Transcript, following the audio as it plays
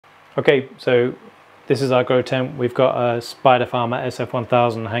Okay, so this is our grow tent. We've got a Spider Farmer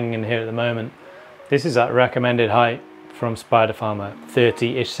SF1000 hanging in here at the moment. This is at recommended height from Spider Farmer,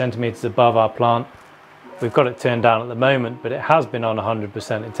 30-ish centimeters above our plant. We've got it turned down at the moment, but it has been on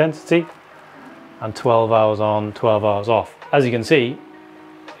 100% intensity and 12 hours on, 12 hours off. As you can see,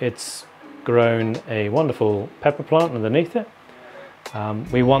 it's grown a wonderful pepper plant underneath it.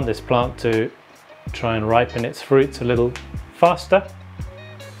 We want this plant to try and ripen its fruits a little faster.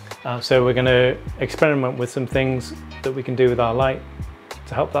 So we're going to experiment with some things that we can do with our light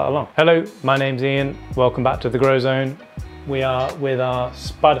to help that along. Hello, my name's Ian. Welcome back to the Grow Zone. We are with our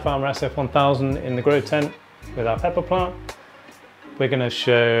Spider Farmer SF1000 in the grow tent with our pepper plant. We're going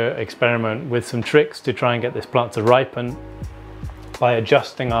to experiment with some tricks to try and get this plant to ripen by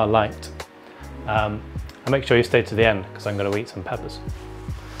adjusting our light. And make sure you stay to the end because I'm going to eat some peppers.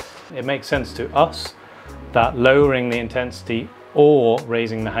 It makes sense to us that lowering the intensity or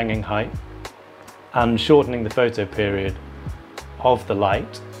raising the hanging height and shortening the photo period of the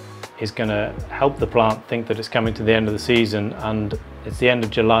light is going to help the plant think that it's coming to the end of the season, and it's the end of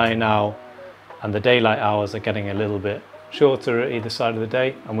July now and the daylight hours are getting a little bit shorter at either side of the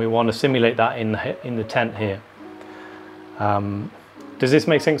day, and we want to simulate that in the tent here. Does this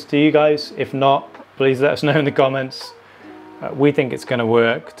make sense to you guys? If not, please let us know in the comments. We think it's going to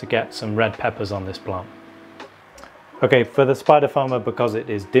work to get some red peppers on this plant. Okay, for the Spider Farmer, because it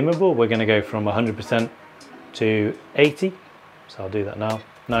is dimmable, we're going to go from 100% to 80. So I'll do that now,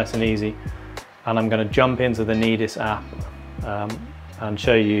 nice and easy. And I'm going to jump into the Nedis app and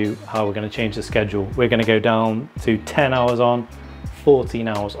show you how we're going to change the schedule. We're going to go down to 10 hours on, 14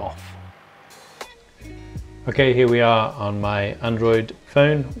 hours off. Okay, here we are on my Android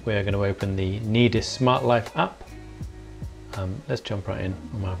phone. We're going to open the Nedis SmartLife app. Let's jump right in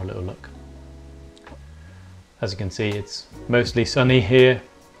and we'll have a little look. As you can see, it's mostly sunny here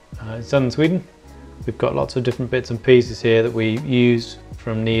in southern Sweden. We've got lots of different bits and pieces here that we use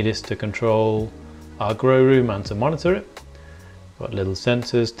from Nedis to control our grow room and to monitor it. We've got little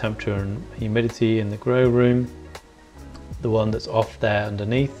sensors, temperature and humidity in the grow room. The one that's off there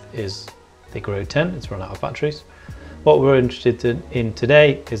underneath is the grow tent. It's run out of batteries. What we're interested in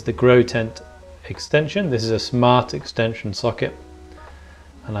today is the grow tent extension. This is a smart extension socket,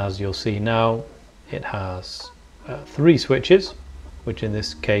 and as you'll see now, it has 3 switches, which in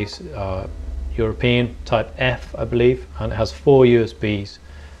this case are European type F, I believe, and it has 4 USBs.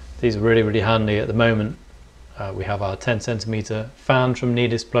 These are really handy at the moment. We have our 10 centimeter fan from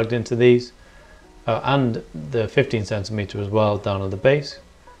Nedis plugged into these, and the 15 centimeter as well down at the base,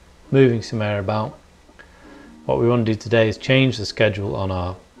 moving some air about. What we want to do today is change the schedule on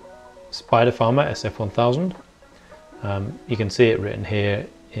our Spider Farmer SF1000. You can see it written here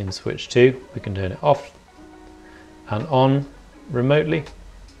in switch 2. We can turn it off and on remotely,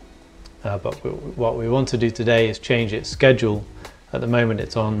 but what we want to do today is change its schedule. At the moment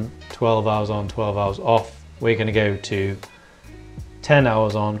it's on 12 hours on, 12 hours off. We're going to go to 10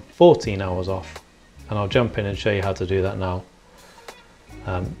 hours on, 14 hours off, and I'll jump in and show you how to do that now.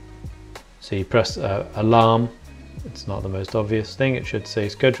 So you press alarm. It's not the most obvious thing, it should say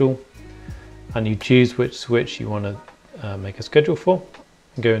schedule, and you choose which switch you want to make a schedule for.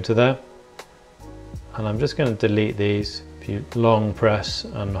 Go into there, and I'm just going to delete these. If you long press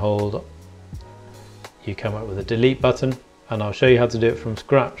and hold, you come up with a delete button, and I'll show you how to do it from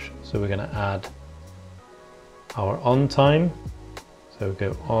scratch. So we're going to add our on time, so we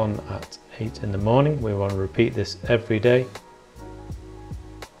go on at 8 in the morning. We want to repeat this every day,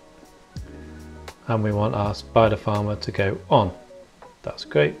 and we want our Spider Farmer to go on. That's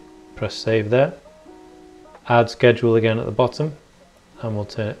great. Press save there, add schedule again at the bottom, and we'll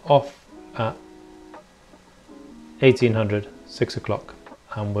turn it off at 1800, 6 o'clock,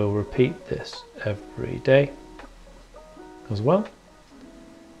 and we'll repeat this every day as well.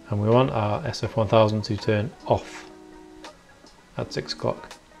 And we want our SF1000 to turn off at 6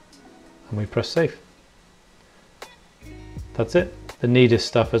 o'clock, and we press save. That's it. The Nedis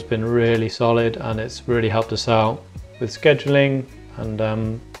stuff has been really solid, and it's really helped us out with scheduling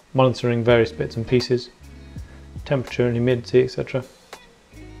and monitoring various bits and pieces, temperature and humidity, etc.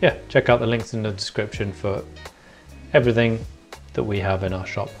 Yeah, check out the links in the description for everything that we have in our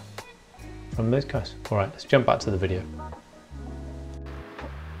shop from those guys. All right, let's jump back to the video.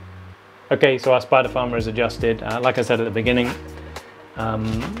 Okay, so our Spider Farmer is adjusted. Like I said at the beginning,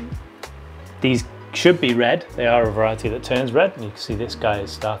 these should be red. They are a variety that turns red, and you can see this guy is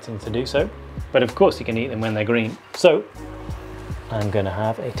starting to do so. But of course you can eat them when they're green. So I'm gonna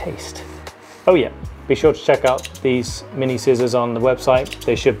have a taste. Oh yeah, be sure to check out these mini scissors on the website.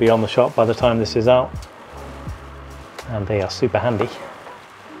 They should be on the shop by the time this is out, and they are super handy.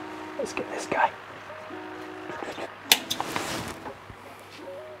 Let's get this guy.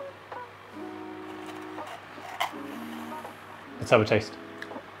 Let's have a taste.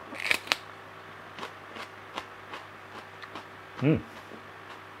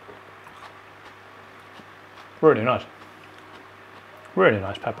 Really nice. Really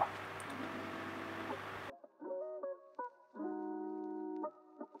nice pepper.